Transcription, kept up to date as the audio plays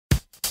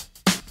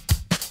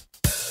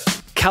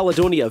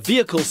Caledonia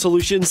Vehicle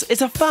Solutions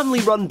is a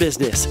family-run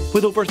business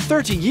with over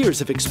 30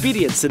 years of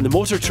experience in the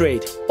motor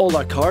trade. All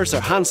our cars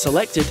are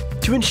hand-selected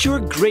to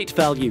ensure great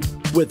value,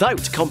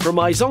 without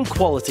compromise on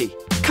quality.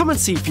 Come and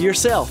see for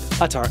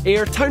yourself at our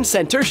Ayr Town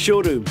Centre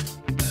showroom.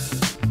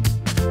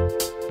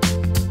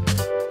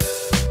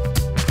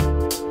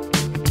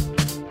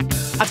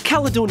 At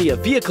Caledonia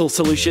Vehicle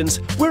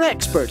Solutions, we're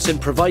experts in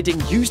providing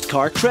used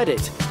car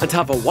credit and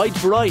have a wide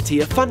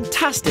variety of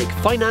fantastic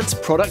finance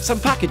products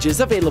and packages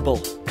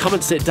available. Come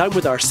and sit down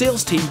with our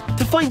sales team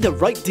to find the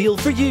right deal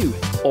for you.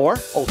 Or,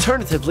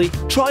 alternatively,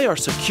 try our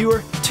secure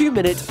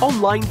 2-minute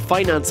online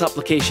finance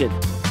application.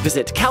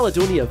 Visit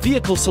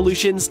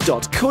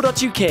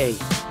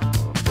caledoniavehiclesolutions.co.uk.